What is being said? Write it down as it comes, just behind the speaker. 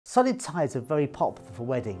Solid ties are very popular for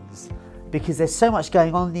weddings because there's so much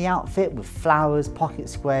going on in the outfit with flowers, pocket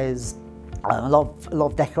squares, a lot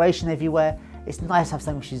of decoration everywhere. It's nice to have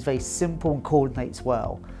something which is very simple and coordinates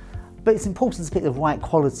well. But it's important to pick the right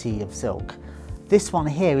quality of silk. This one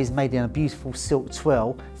here is made in a beautiful silk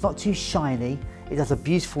twill. It's not too shiny. It does a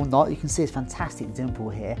beautiful knot. You can see it's fantastic dimple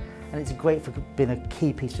here, and it's great for being a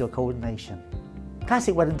key piece of your coordination.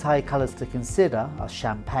 Classic wedding tie colours to consider are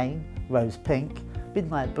champagne, rose pink,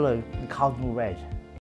 midnight blue and cardinal red.